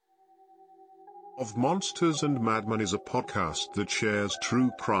of Monsters and Madmen is a podcast that shares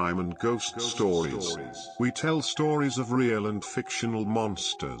true crime and ghost stories. We tell stories of real and fictional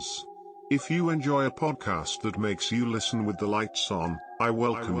monsters. If you enjoy a podcast that makes you listen with the lights on, I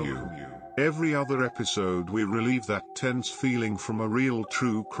welcome you. Every other episode we relieve that tense feeling from a real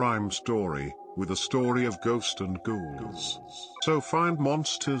true crime story, with a story of ghost and ghouls. So find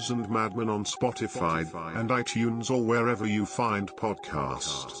Monsters and Madmen on Spotify and iTunes or wherever you find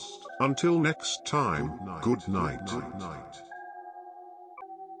podcasts. Until next time, good night.